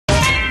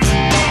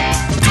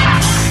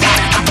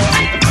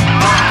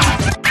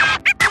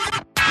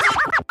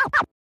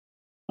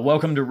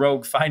Welcome to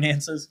Rogue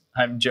Finances.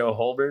 I'm Joe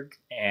Holberg,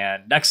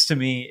 and next to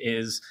me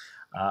is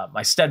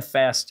my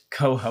steadfast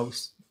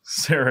co-host,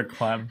 Sarah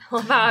Clem.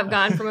 Well, how I've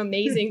gone from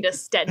amazing to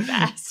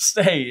steadfast.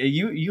 Hey,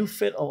 you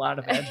fit a lot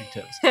of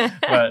adjectives.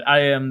 But I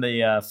am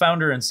the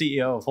founder and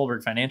CEO of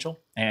Holberg Financial,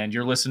 and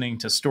you're listening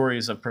to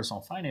stories of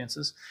personal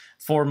finances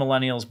for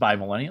millennials by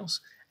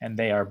millennials, and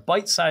they are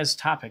bite-sized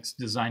topics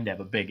designed to have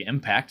a big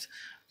impact.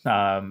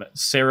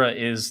 Sarah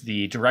is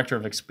the director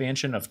of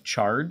expansion of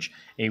Charge,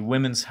 a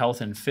women's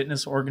health and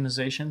fitness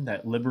organization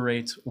that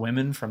liberates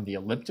women from the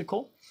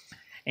elliptical.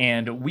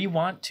 And we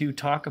want to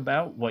talk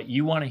about what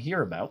you want to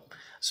hear about.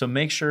 So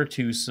make sure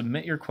to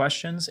submit your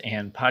questions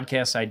and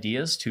podcast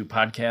ideas to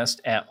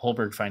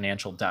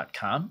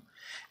podcast@holbergfinancial.com.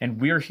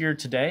 And we're here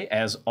today,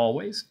 as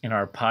always, in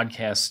our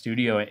podcast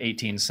studio at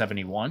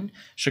 1871,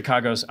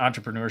 Chicago's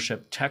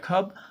entrepreneurship tech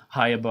hub,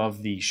 high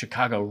above the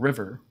Chicago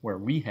River, where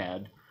we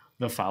had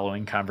the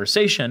following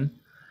conversation,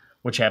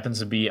 which happens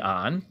to be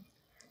on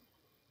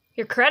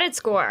your credit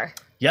score.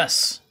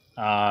 Yes.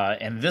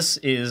 And this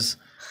is,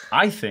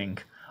 I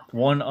think,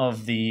 one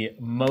of the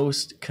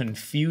most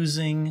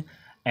confusing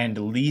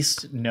and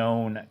least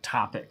known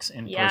topics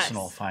in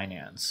personal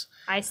finance.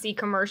 I see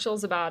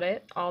commercials about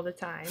it all the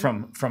time.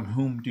 From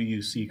whom do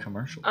you see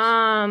commercials?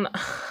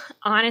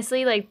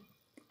 Honestly,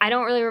 I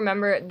don't really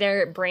remember.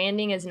 Their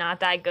branding is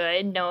not that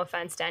good. No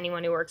offense to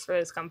anyone who works for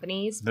those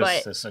companies.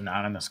 This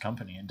anonymous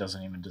company and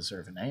doesn't even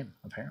deserve a name,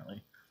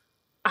 apparently.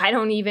 I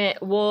don't even.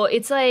 Well,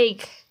 oh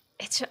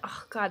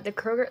God, the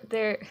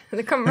Kroger.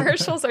 The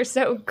commercials are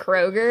so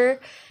Kroger,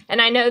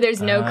 and I know there's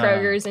no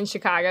Krogers in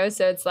Chicago,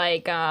 so it's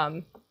like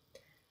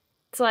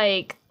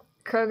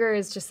Kroger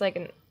is just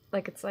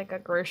it's like a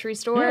grocery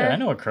store. Yeah, I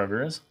know what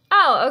Kroger is.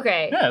 Oh,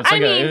 okay. Yeah,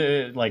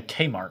 it's like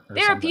Kmart or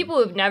there something. are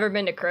people who've never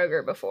been to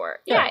Kroger before.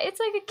 Yeah, it's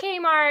like a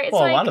Kmart. It's a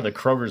lot of the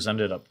Krogers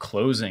ended up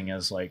closing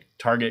as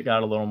Target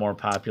got a little more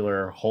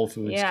popular. Whole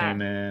Foods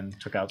came in,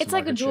 took out some It's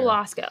like a Jewel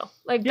share. Osco.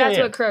 That's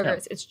what Kroger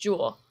is. It's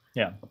Jewel.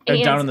 Yeah.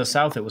 And down in the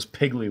South, it was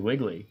Piggly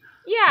Wiggly.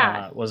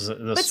 Yeah. Was the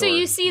But store. So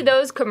you see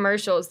those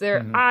commercials.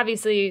 They're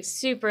obviously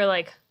super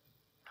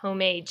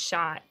homemade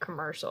shot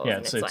commercials. Yeah,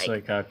 it's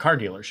like a car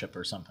dealership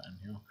or something.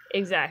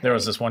 Exactly. There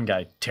was this one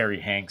guy, Terry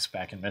Hanks,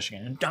 back in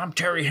Michigan. And I'm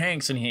Terry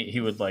Hanks, and he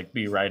would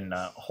be riding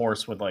a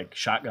horse with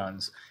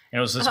shotguns. And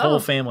it was this whole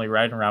family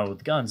riding around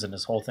with guns, and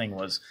his whole thing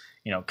was,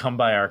 come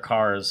by our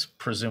cars,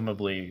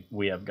 presumably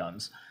we have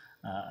guns.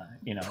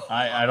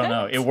 I don't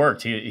know. It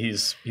worked.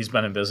 He's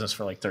been in business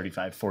for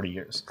 35, 40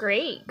 years.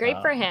 Great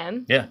for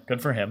him. Yeah,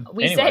 good for him.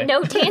 We said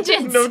no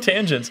tangents. No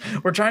tangents.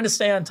 We're trying to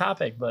stay on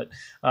topic, but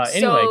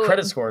anyway,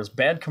 credit scores,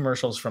 bad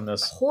commercials from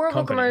this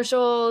horrible company.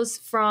 Commercials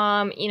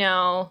from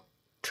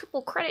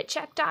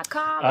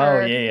triplecreditcheck.com.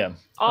 Oh yeah.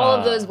 All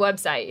of those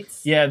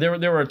websites. Yeah,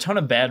 there were a ton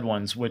of bad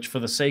ones, which for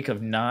the sake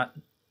of not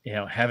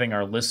having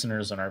our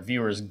listeners and our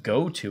viewers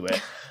go to it,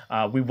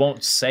 we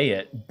won't say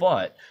it,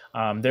 but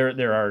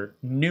there are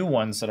new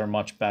ones that are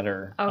much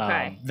better.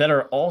 Okay. That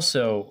are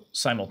also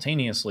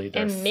simultaneously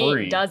they're and free.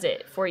 Mint does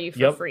it for you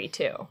for free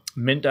too.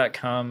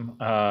 Mint.com.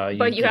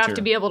 But you have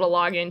to be able to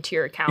log into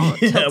your account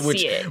to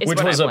see it.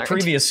 Which was a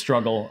previous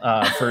struggle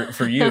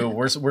for you.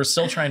 We're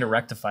still trying to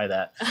rectify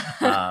that.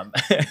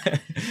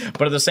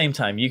 But at the same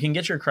time, you can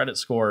get your credit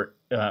score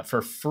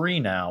for free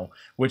now,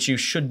 which you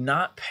should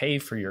not pay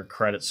for your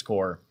credit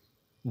score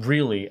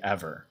really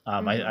ever.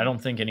 I don't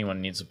think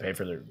anyone needs to pay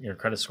for your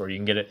credit score. You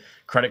can get it.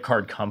 Credit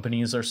card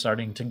companies are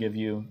starting to give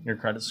you your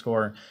credit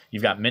score.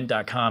 You've got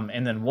Mint.com.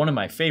 And then one of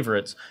my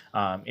favorites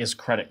is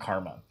Credit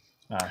Karma.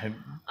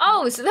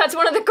 So that's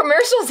one of the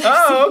commercials.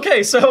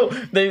 Okay. So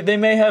they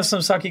may have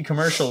some sucky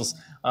commercials.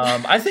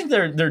 I think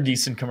they're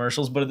decent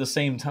commercials, but at the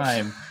same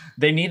time,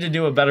 they need to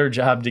do a better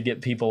job to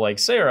get people like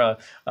Sarah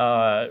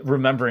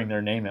remembering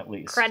their name at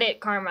least. Credit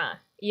Karma.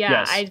 Yeah,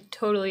 yes. I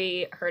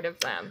totally heard of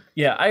them.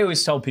 Yeah, I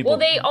always tell people. Well,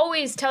 they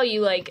always tell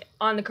you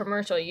on the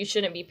commercial, you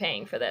shouldn't be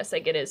paying for this.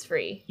 It is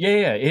free.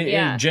 Yeah,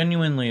 it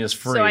genuinely is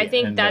free. So I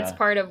think that's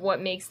part of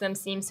what makes them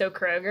seem so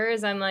Kroger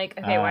is I'm like,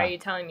 okay, why are you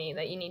telling me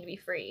that you need to be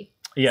free?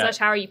 Yeah.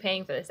 How are you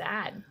paying for this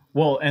ad?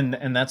 Well,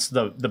 and that's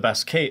the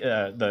best case.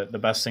 The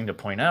best thing to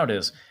point out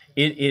is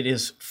it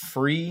is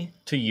free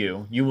to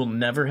you. You will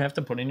never have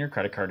to put in your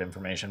credit card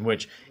information,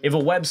 which if a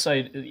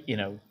website,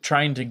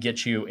 trying to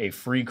get you a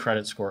free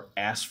credit score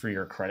asks for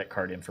your credit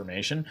card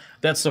information,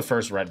 that's the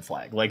first red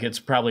flag. It's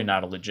probably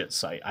not a legit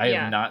site. I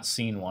have not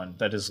seen one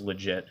that is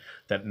legit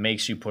that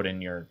makes you put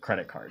in your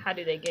credit card. How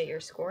do they get your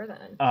score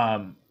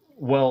then?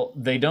 Well,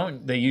 they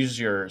don't. They use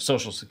your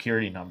social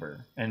security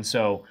number. And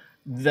so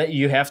that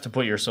you have to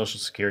put your social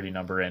security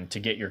number in to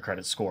get your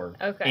credit score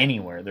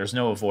anywhere. There's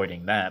no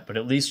avoiding that, but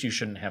at least you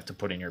shouldn't have to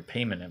put in your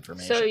payment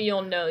information. So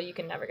you'll know you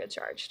can never get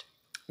charged.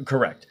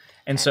 Correct.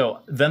 And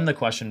so then the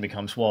question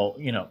becomes, well,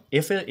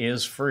 if it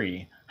is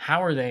free,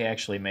 how are they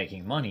actually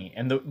making money?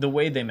 And the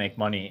way they make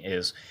money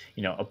is,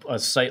 a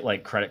site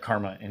like Credit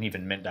Karma and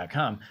even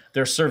Mint.com,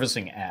 they're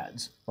servicing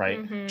ads,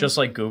 right? Mm-hmm. Just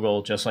like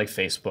Google, just like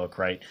Facebook,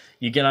 right?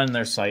 You get on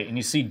their site and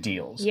you see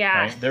deals,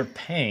 right? They're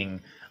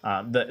paying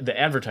the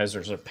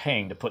advertisers are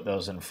paying to put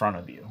those in front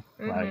of you,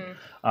 right?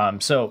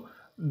 So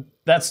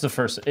that's the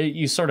first.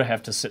 You sort of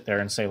have to sit there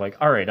and say like,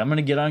 all right, I'm going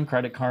to get on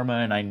Credit Karma,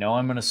 and I know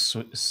I'm going to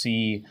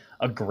see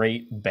a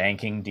great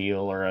banking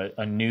deal or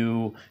a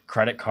new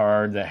credit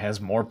card that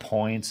has more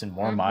points and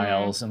more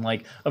miles. And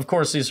like, of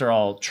course, these are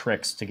all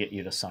tricks to get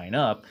you to sign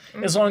up.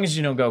 As long as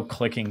you don't go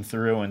clicking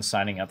through and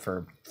signing up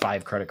for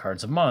 5 credit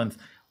cards a month,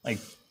 like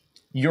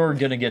you're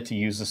going to get to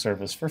use the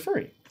service for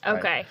free.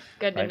 Okay, right?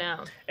 good to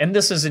know. And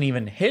this isn't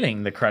even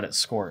hitting the credit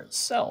score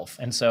itself.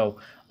 And so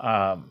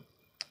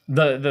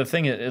the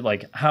thing is,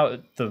 like, how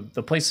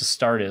the place to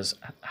start is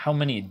how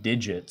many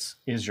digits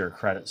is your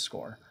credit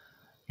score?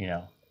 You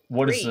know,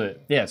 what 3. is the?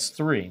 Yeah, it's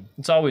 3.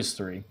 It's always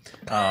 3.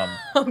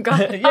 Oh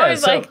God, yeah, I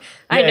was like,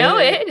 I know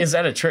it. Is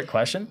that a trick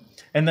question?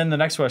 And then the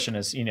next question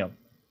is, you know,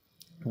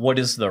 what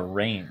is the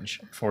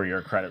range for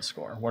your credit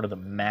score? What are the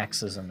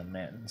maxes and the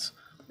mins?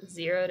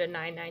 0 to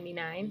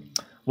 999.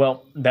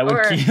 Well,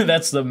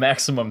 that's the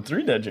maximum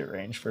 3-digit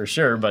range for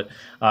sure. But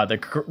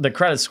the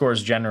credit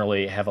scores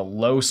generally have a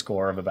low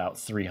score of about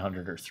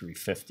 300 or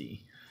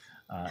 350,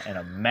 and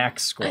a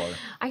max score.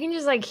 I can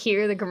just like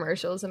hear the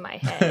commercials in my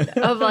head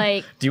of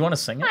like. Do you want to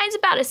sing it? Mine's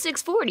about a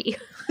 640.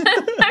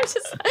 I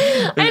just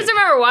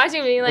remember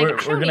watching me like,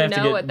 I don't even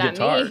know what that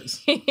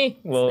means.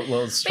 We'll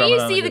But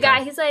you see the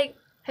guy, he's like,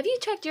 "Have you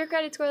checked your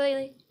credit score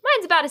lately?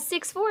 Mine's about a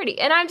 640,"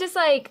 and I'm just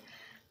like.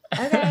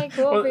 Okay,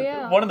 cool for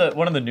you.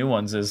 One of the new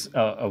ones is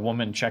a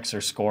woman checks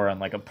her score on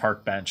like a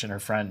park bench, and her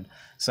friend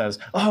says,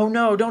 "Oh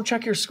no, don't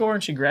check your score!"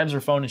 And she grabs her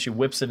phone and she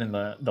whips it in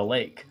the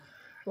lake.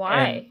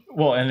 Why?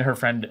 And her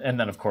friend, and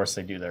then of course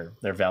they do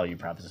their value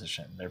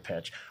proposition, their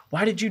pitch.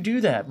 Why did you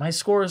do that? My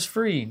score is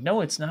free.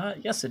 No, it's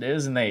not. Yes, it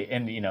is. And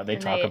they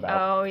talk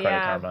about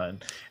Credit Karma,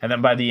 and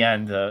then by the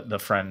end, the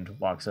friend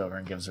walks over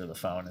and gives her the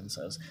phone and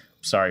says,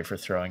 "Sorry for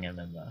throwing him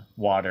in the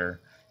water.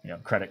 You know,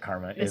 Credit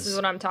Karma This is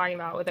what I'm talking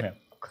about with a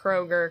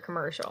Kroger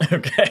commercial."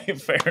 Okay,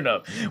 fair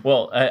enough.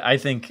 Well, I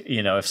think,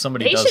 you know, if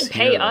somebody they should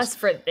pay us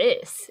for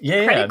this.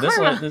 Yeah,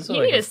 Karma,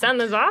 you need to send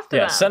this off to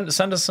them.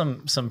 Send us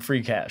some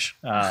free cash.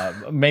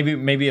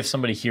 Maybe if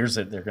somebody hears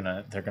it, they're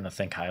gonna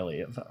think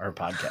highly of our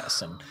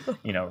podcast and,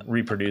 you know,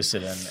 reproduce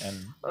it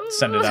and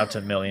send it out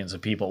to millions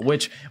of people.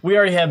 Which we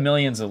already have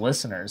millions of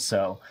listeners,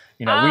 so.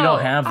 You know, we don't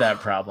have that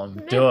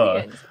problem.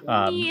 Millions.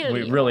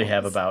 We really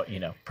have about, you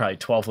know, probably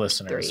 12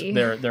 listeners. 3.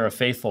 They're a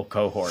faithful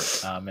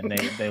cohort, and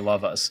they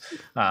love us.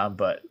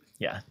 But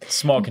yeah,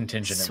 small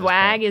contingent.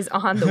 Swag is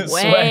on the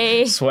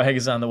way. Swag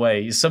is on the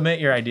way. You submit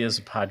your ideas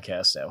to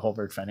podcast at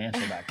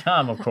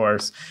holbergfinancial.com, of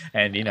course,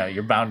 and you know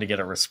you're bound to get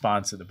a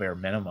response at the bare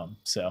minimum.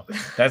 So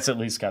that's at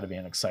least got to be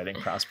an exciting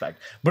prospect.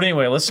 But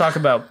anyway, let's talk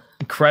about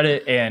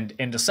credit and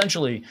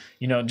essentially,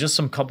 you know, just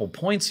some couple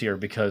points here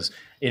because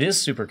it is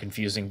super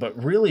confusing.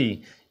 But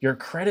really, your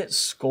credit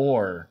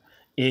score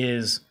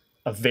is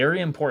a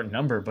very important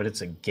number, but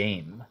it's a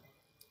game,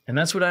 and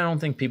that's what I don't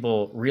think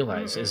people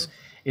realize is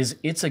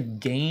it's a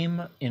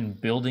game in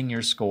building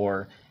your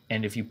score.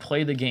 And if you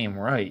play the game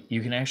right,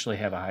 you can actually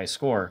have a high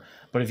score.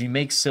 But if you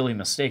make silly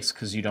mistakes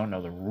because you don't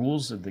know the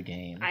rules of the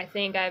game. I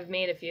think I've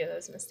made a few of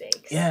those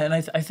mistakes. Yeah, and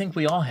I think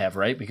we all have,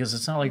 right? Because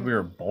it's not like we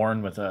were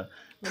born with a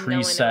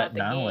preset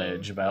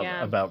knowledge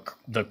about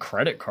the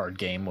credit card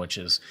game, which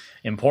is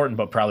important,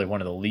 but probably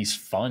one of the least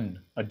fun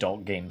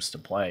adult games to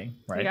play,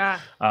 right? Yeah.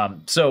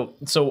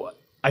 So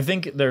I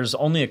think there's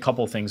only a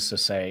couple things to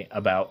say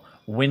about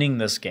winning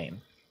this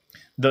game.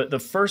 The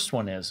first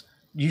one is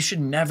you should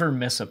never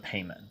miss a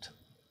payment.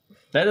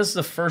 That is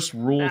the first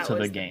rule to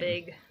the game. That was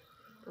the big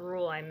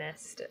rule I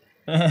missed.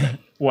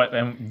 What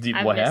happened?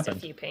 Missed a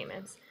few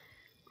payments.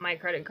 My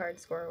credit card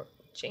score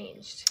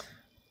changed.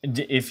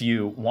 If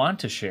you want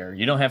to share,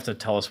 you don't have to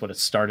tell us what it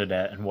started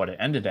at and what it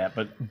ended at,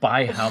 but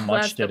by how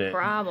much did it? That's the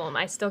problem.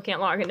 I still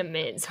can't log into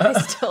Mint, so I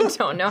still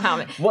don't know how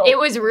much. Well, it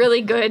was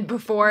really good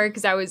before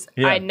because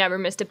I'd never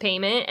missed a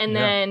payment, and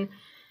then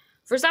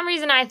for some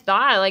reason I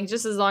thought like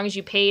just as long as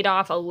you paid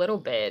off a little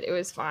bit, it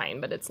was fine,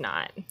 but it's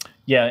not.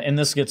 Yeah, and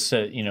this gets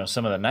to, you know,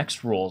 some of the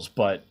next rules,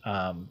 but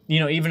you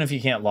know, even if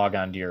you can't log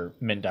on to your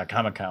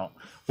Mint.com account,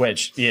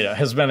 which, you know,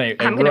 has been a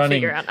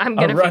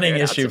running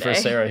issue for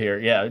Sarah here.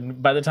 Yeah,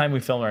 by the time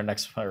we film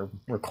our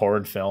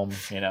record film,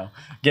 you know,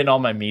 getting all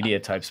my media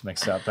types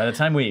mixed up. By the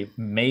time we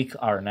make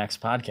our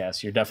next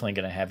podcast, you're definitely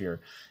going to have your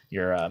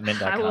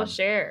Mint.com. I will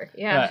share.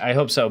 Yeah, I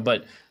hope so.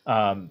 But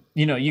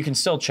you know, you can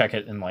still check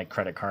it in like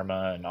Credit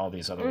Karma and all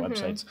these other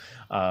websites.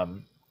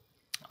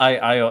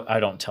 I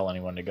don't tell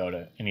anyone to go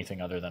to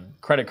anything other than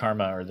Credit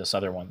Karma or this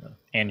other one, the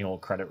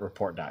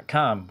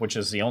annualcreditreport.com, which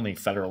is the only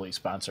federally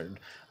sponsored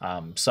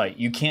site.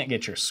 You can't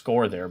get your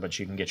score there, but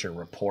you can get your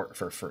report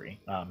for free.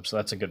 So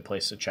that's a good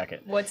place to check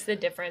it. What's the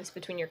difference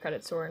between your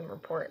credit score and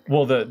report?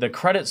 Well, the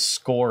credit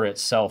score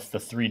itself, the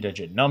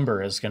 3-digit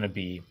number, is going to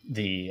be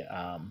the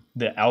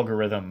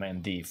algorithm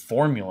and the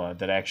formula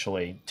that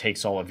actually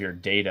takes all of your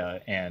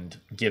data and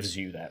gives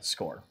you that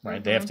score,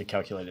 right? They have to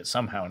calculate it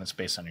somehow, and it's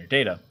based on your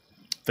data.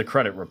 The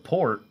credit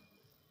report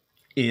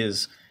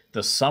is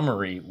the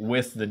summary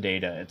with the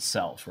data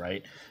itself,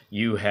 right?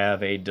 You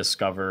have a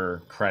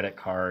Discover credit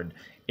card.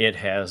 It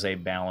has a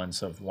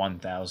balance of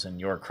 $1,000.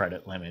 Your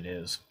credit limit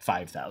is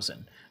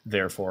 $5,000.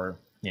 Therefore,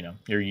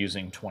 you're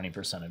using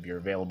 20% of your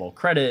available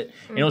credit.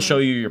 It'll show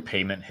you your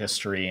payment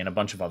history and a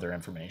bunch of other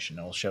information.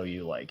 It'll show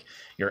you like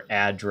your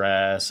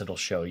address. It'll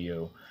show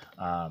you,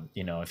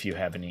 if you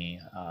have any.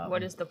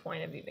 What is the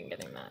point of even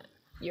getting that?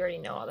 You already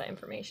know all that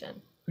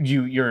information.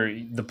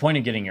 The point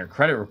of getting your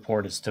credit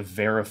report is to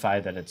verify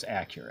that it's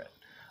accurate.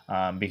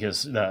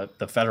 Because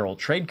the Federal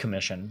Trade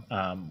Commission,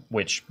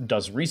 which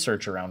does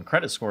research around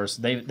credit scores,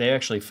 they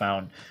actually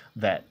found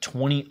that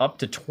up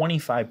to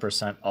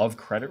 25% of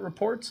credit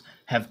reports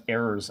have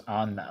errors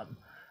on them.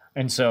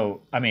 And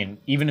so, I mean,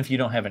 even if you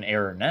don't have an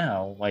error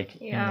now, like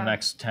in the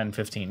next 10,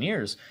 15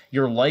 years,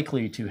 you're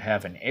likely to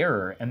have an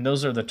error. And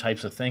those are the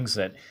types of things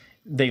that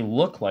they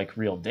look like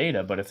real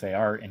data, but if they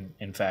are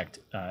in fact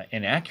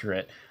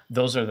inaccurate,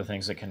 those are the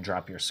things that can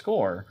drop your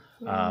score.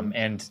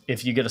 And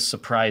if you get a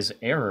surprise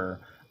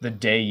error the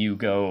day you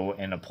go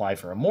and apply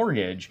for a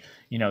mortgage,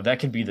 that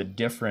could be the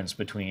difference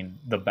between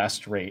the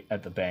best rate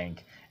at the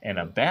bank and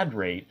a bad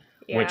rate,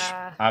 which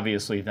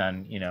obviously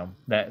then,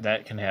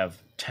 that can have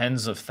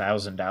tens of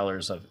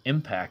 $1,000s of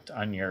impact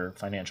on your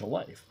financial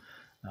life.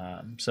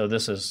 So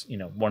this is,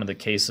 one of the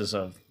cases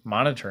of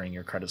monitoring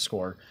your credit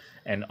score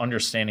and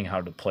understanding how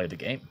to play the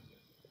game.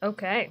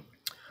 Okay,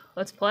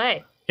 let's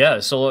play. Yeah,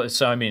 so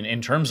I mean,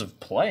 in terms of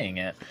playing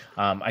it,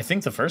 I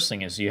think the first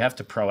thing is you have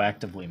to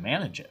proactively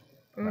manage it.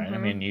 Right. I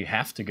mean, you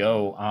have to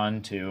go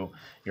onto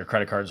your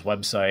credit card's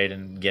website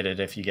and get it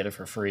if you get it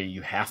for free.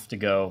 You have to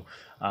go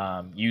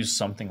use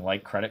something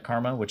like Credit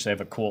Karma, which they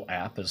have a cool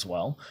app as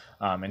well.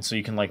 And so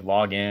you can like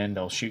log in,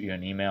 they'll shoot you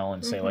an email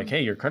and say like,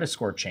 hey, your credit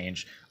score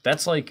changed.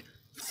 That's like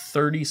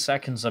 30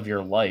 seconds of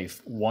your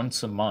life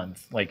once a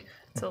month. Like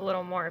it's a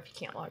little more if you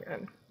can't log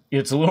in.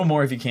 It's a little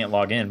more if you can't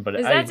log in, but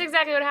that's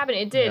exactly what happened.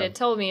 It did. Yeah. It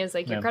told me it's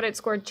like your credit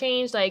score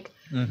changed. Like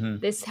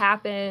this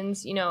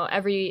happens,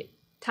 every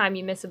time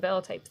you miss a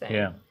bill type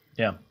thing.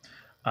 Yeah.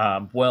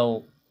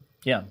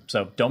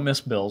 So don't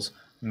miss bills.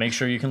 Make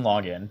sure you can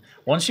log in.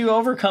 Once you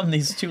overcome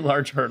these two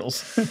large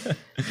hurdles.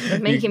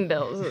 Making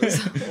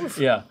bills.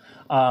 Yeah.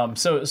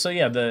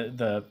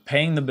 The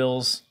paying the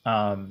bills,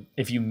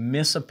 if you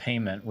miss a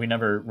payment, we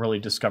never really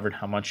discovered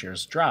how much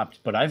yours dropped,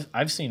 but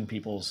I've seen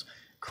people's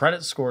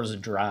credit scores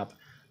drop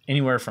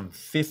anywhere from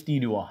 50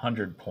 to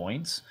 100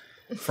 points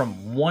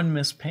from one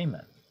missed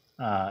payment.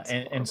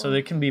 And so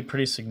they can be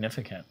pretty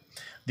significant.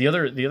 The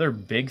other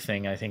big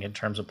thing I think in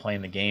terms of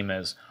playing the game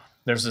is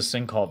there's this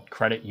thing called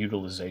credit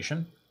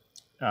utilization,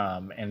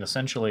 and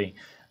essentially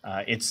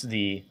it's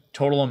the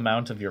total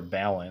amount of your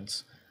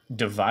balance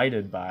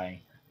divided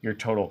by your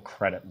total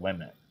credit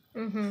limit.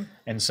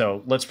 And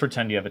so let's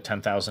pretend you have a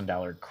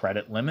 $10,000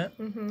 credit limit.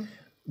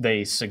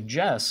 They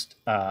suggest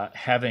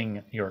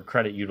having your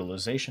credit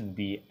utilization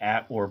be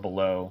at or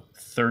below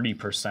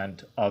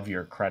 30% of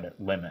your credit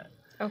limit.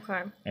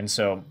 Okay. And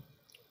so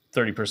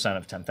 30%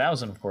 of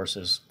 10,000, of course,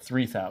 is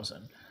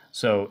 3,000.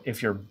 So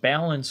if your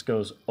balance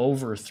goes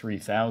over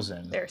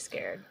 3,000, they're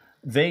scared.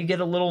 They get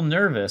a little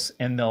nervous,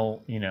 and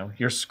they'll,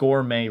 your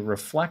score may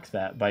reflect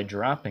that by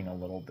dropping a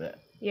little bit.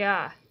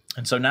 Yeah.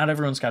 And so not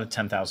everyone's got a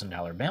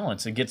 $10,000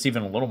 balance. It gets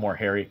even a little more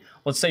hairy.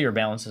 Let's say your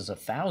balance is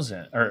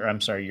 1,000, or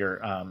I'm sorry,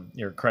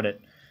 your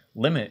credit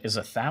limit is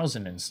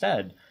 1,000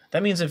 instead.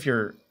 That means if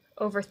you're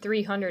over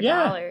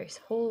 $300.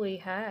 Holy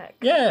heck.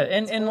 Yeah,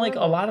 and like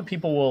a lot of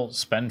people will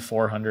spend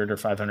 $400 or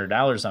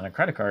 $500 on a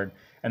credit card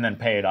and then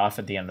pay it off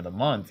at the end of the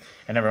month.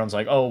 And everyone's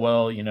like, oh,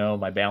 well,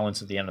 my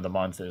balance at the end of the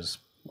month is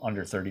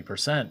under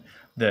 30%.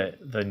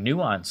 The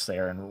nuance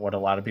there, and what a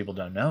lot of people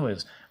don't know,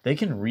 is they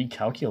can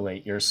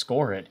recalculate your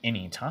score at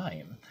any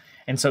time.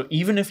 And so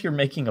even if you're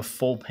making a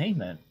full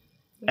payment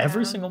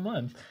every single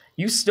month,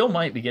 you still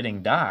might be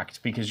getting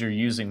docked because you're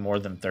using more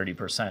than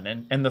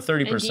 30%. And the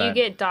 30%... And do you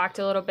get docked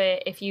a little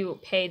bit if you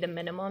pay the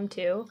minimum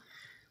too?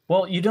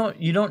 Well, you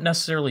don't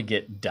necessarily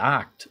get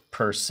docked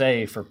per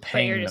se for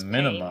paying the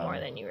minimum. Paying more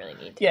than you really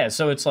need to. Yeah,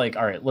 so it's like,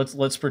 all right,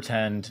 let's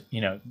pretend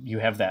you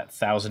have that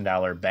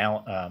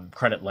 $1,000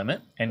 credit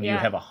limit, and you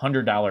have a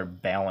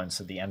 $100 balance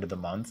at the end of the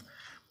month.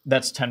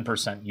 That's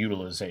 10%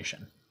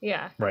 utilization.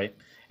 Yeah. Right.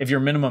 If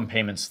your minimum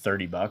payment's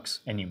 $30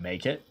 and you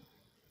make it,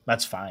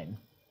 that's fine.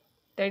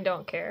 They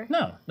don't care?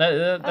 No,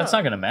 that's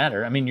not going to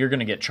matter. I mean, you're going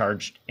to get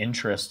charged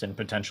interest and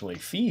potentially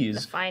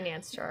fees. The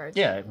finance charge.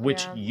 Yeah,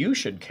 which you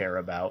should care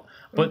about.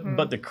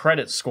 But the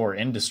credit score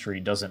industry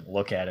doesn't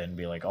look at it and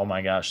be like, oh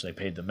my gosh, they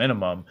paid the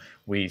minimum.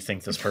 We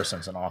think this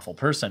person's an awful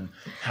person.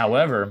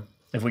 However,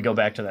 if we go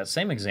back to that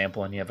same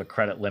example and you have a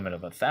credit limit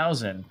of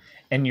 1,000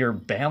 and your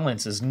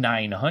balance is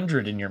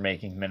 900 and you're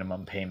making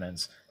minimum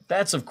payments,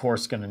 that's of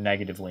course going to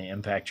negatively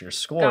impact your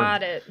score.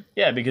 Got it.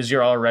 Yeah, because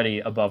you're already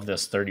above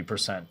this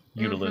 30%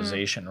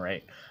 utilization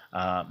rate.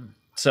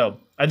 So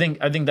I think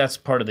that's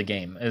part of the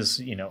game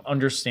is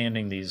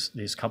understanding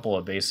these couple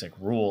of basic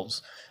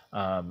rules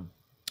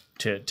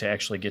to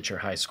actually get your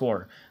high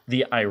score.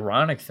 The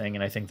ironic thing,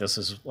 and I think this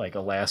is like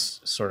a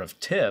last sort of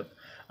tip,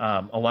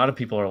 a lot of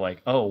people are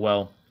like, oh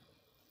well,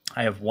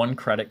 I have one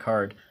credit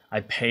card,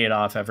 I pay it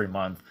off every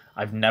month,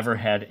 I've never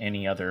had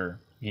any other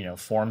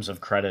forms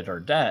of credit or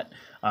debt,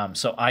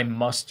 so I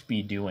must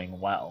be doing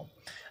well.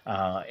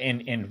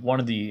 And one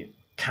of the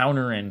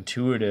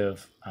counterintuitive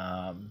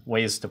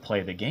ways to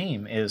play the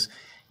game is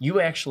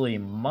you actually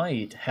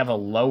might have a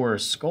lower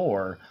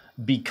score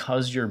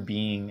because you're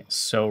being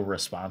so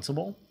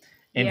responsible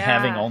in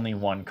having only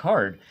one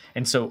card.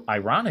 And so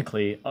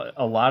ironically,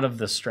 a lot of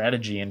the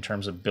strategy in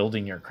terms of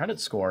building your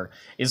credit score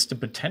is to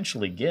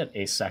potentially get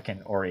a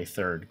second or a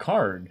third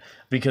card,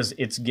 because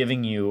it's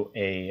giving you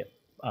a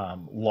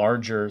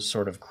larger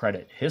sort of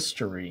credit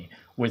history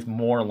with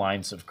more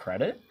lines of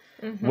credit,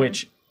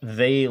 which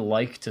they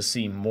like to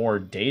see more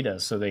data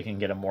so they can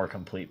get a more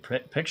complete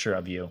picture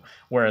of you.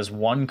 Whereas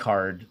one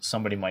card,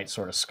 somebody might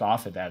sort of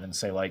scoff at that and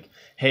say like,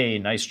 hey,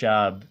 nice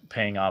job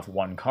paying off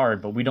one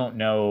card, but we don't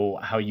know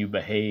how you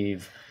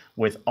behave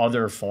with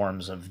other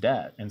forms of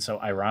debt. And so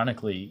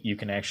ironically, you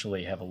can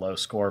actually have a low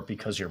score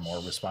because you're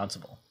more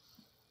responsible.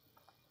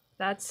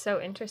 That's so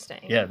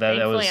interesting. Yeah,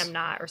 Thankfully, I'm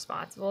not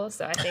responsible,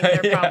 so I think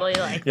they're probably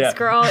like, this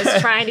girl is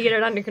trying to get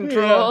it under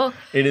control.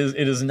 Yeah. It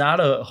is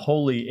not a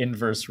wholly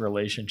inverse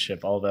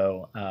relationship,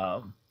 although.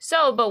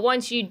 But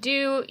once you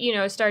do,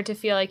 start to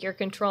feel like you're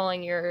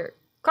controlling your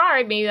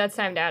card, maybe that's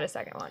time to add a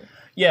second one.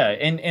 Yeah,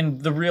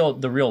 and the real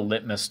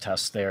litmus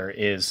test there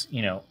is,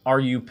 are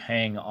you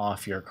paying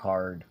off your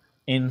card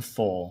in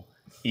full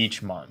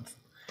each month?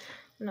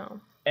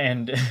 No.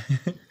 And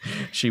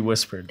she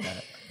whispered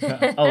that.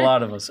 A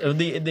lot of us.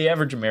 The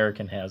average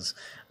American has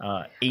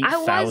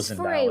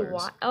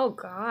 $8,000 oh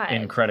God.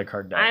 in credit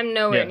card debt. I'm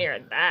nowhere near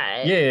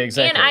that. Yeah,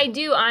 exactly. And I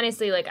do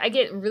honestly, I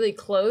get really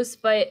close,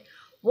 but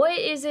what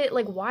is it,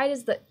 why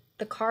does the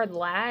card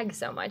lag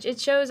so much?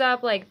 It shows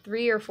up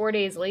 3 or 4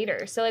 days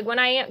later. So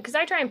when because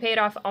I try and pay it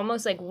off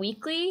almost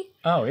weekly.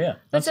 Oh yeah.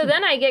 But so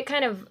then I get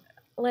kind of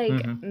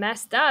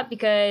messed up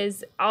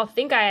because I'll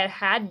think I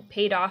had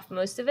paid off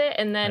most of it,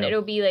 and then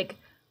it'll be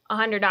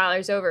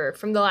 $100 over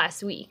from the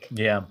last week.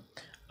 Yeah.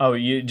 Oh,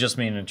 you just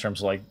mean in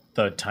terms of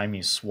the time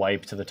you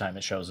swipe to the time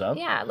it shows up?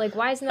 Yeah.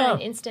 Why isn't that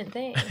an instant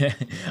thing?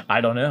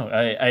 I don't know.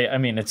 I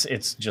mean,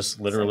 it's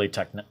just literally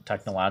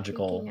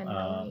technological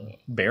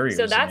barriers.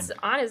 So that's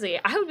honestly,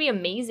 I would be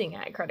amazing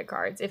at credit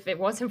cards if it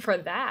wasn't for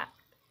that.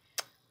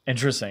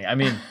 Interesting. I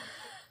mean,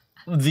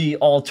 the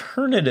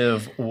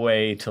alternative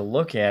way to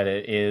look at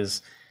it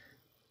is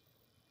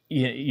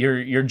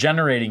you're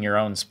generating your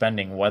own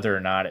spending whether or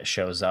not it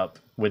shows up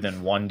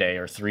within 1 day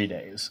or 3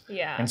 days.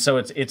 Yeah. And so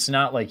it's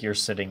not like you're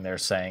sitting there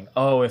saying,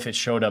 oh, if it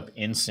showed up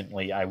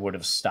instantly, I would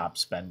have stopped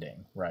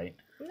spending, right?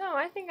 No,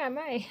 I think I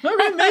might.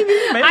 Okay, maybe.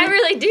 I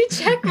really do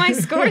check my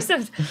scores.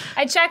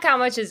 I check how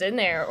much is in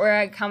there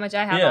or how much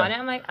I have on it.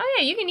 I'm like, oh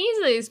yeah, you can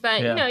easily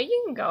spend,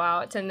 you can go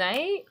out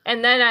tonight.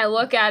 And then I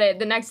look at it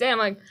the next day, I'm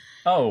like,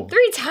 oh,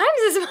 3 times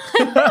as much.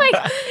 I'm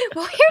like,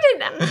 well, where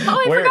did that? Oh,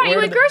 I forgot you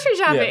went grocery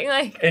shopping.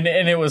 Yeah.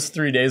 And it was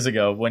 3 days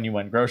ago when you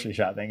went grocery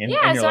shopping. And,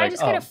 and you're so I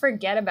just kind of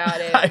forget about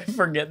it. I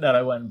forget that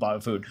I went and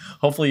bought food.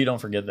 Hopefully you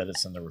don't forget that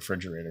it's in the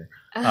refrigerator.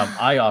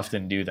 I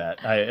often do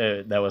that.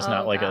 That was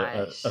not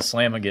a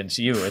slam against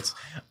you. It's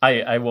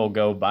I will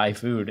go buy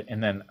food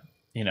and then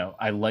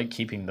I like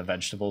keeping the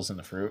vegetables and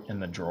the fruit in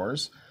the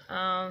drawers.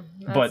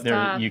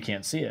 But you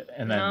can't see it.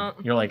 And then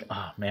you're like,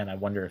 oh man, I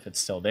wonder if it's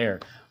still there.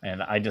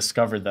 And I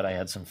discovered that I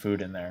had some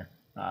food in there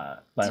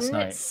last Didn't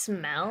night. It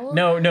smell?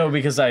 No,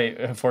 because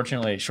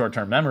unfortunately,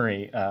 short-term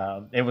memory,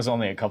 it was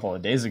only a couple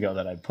of days ago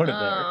that I put it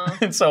there.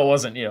 And so it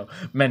wasn't,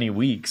 many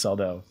weeks,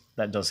 although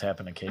that does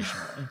happen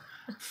occasionally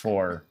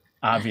for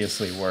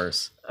obviously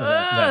worse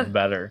than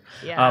better.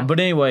 Yeah. But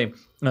anyway,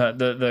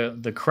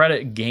 the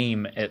credit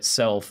game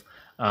itself,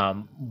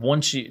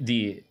 once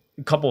the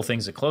couple of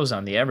things to close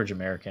on, the average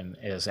American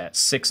is at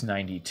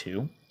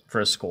 692 for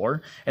a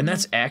score, and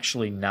that's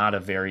actually not a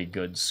very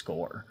good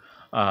score.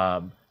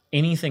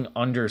 Anything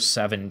under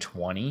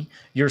 720,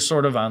 you're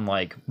sort of on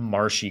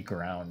marshy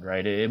ground,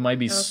 right? It might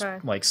be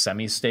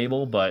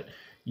semi-stable, but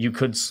you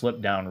could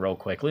slip down real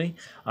quickly.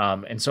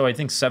 And so I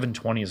think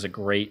 720 is a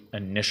great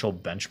initial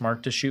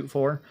benchmark to shoot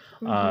for.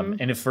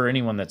 And if for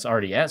anyone that's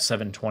already at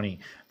 720,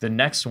 the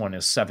next one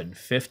is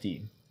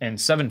 750. And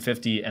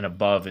 750 and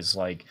above is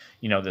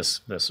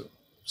this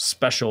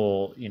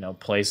special,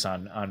 place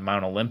on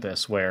Mount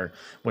Olympus where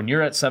when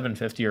you're at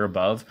 750 or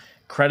above,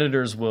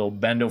 creditors will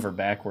bend over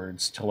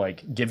backwards to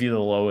give you the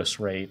lowest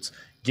rates,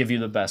 give you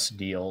the best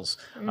deals.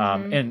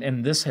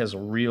 And this has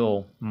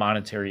real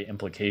monetary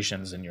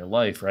implications in your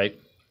life, right?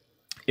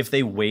 If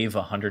they waive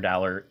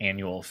 $100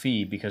 annual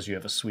fee because you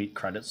have a sweet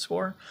credit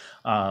score,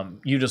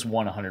 you just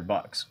won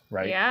 $100,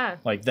 right? Yeah.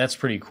 That's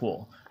pretty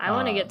cool. I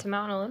want to get to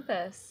Mount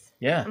Olympus.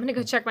 Yeah. I'm going to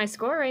go check my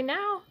score right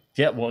now.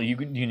 Yeah, well, you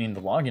need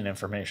the login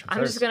information first.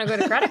 I'm just going to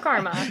go to Credit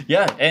Karma.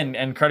 Yeah,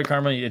 and Credit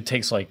Karma, it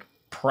takes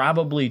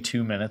probably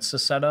 2 minutes to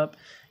set up.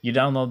 You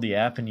download the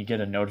app and you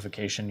get a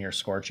notification your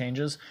score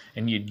changes,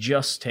 and you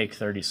just take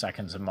 30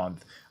 seconds a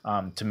month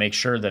to make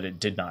sure that it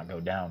did not go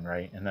down,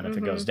 right? And then if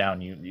it goes down,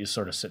 you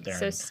sort of sit there.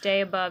 So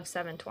stay above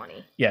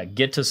 720. Yeah,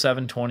 get to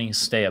 720,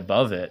 stay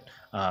above it,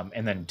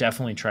 and then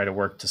definitely try to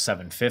work to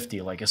 750,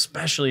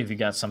 especially if you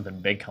got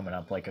something big coming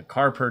up, like a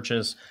car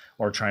purchase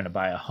or trying to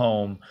buy a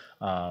home,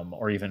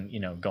 or even,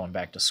 going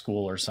back to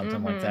school or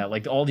something like that.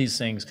 Like all these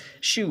things,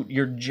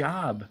 your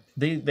job,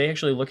 they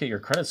actually look at your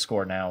credit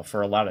score now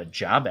for a lot of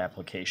job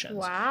applications.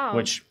 Wow.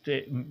 Which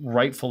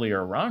rightfully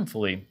or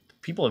wrongfully,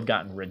 people have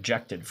gotten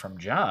rejected from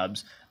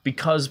jobs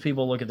because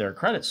people look at their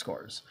credit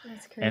scores.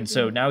 That's crazy. And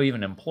so now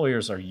even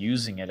employers are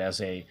using it as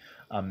a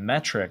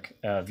metric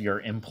of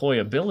your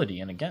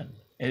employability. And again,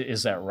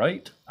 is that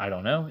right? I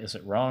don't know. Is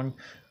it wrong?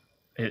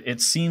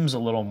 It seems a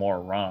little more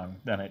wrong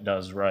than it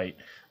does right.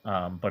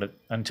 But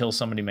until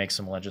somebody makes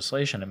some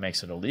legislation and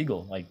makes it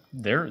illegal, like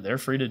they're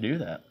free to do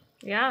that.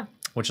 Yeah.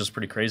 Which is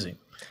pretty crazy. So.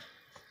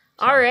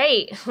 All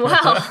right. Well,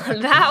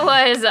 that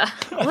was a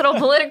little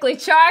politically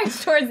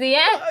charged towards the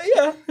end.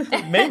 Yeah,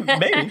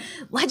 maybe.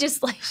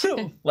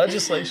 Legislation,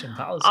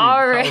 policy.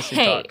 All right. Policy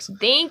talks.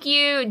 Thank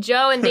you,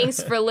 Joe, and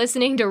thanks for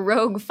listening to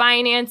Rogue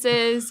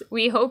Finances.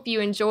 We hope you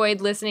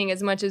enjoyed listening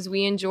as much as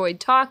we enjoyed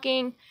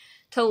talking.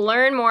 To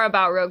learn more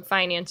about Rogue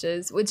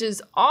Finances, which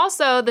is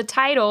also the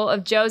title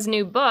of Joe's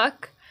new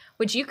book,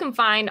 which you can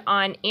find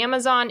on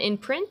Amazon in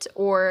print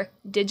or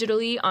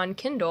digitally on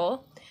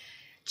Kindle,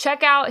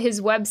 check out his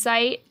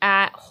website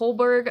at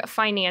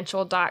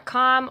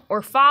holbergfinancial.com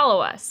or follow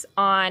us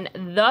on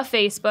the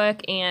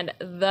Facebook and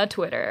the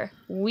Twitter.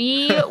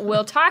 We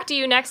will talk to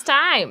you next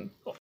time.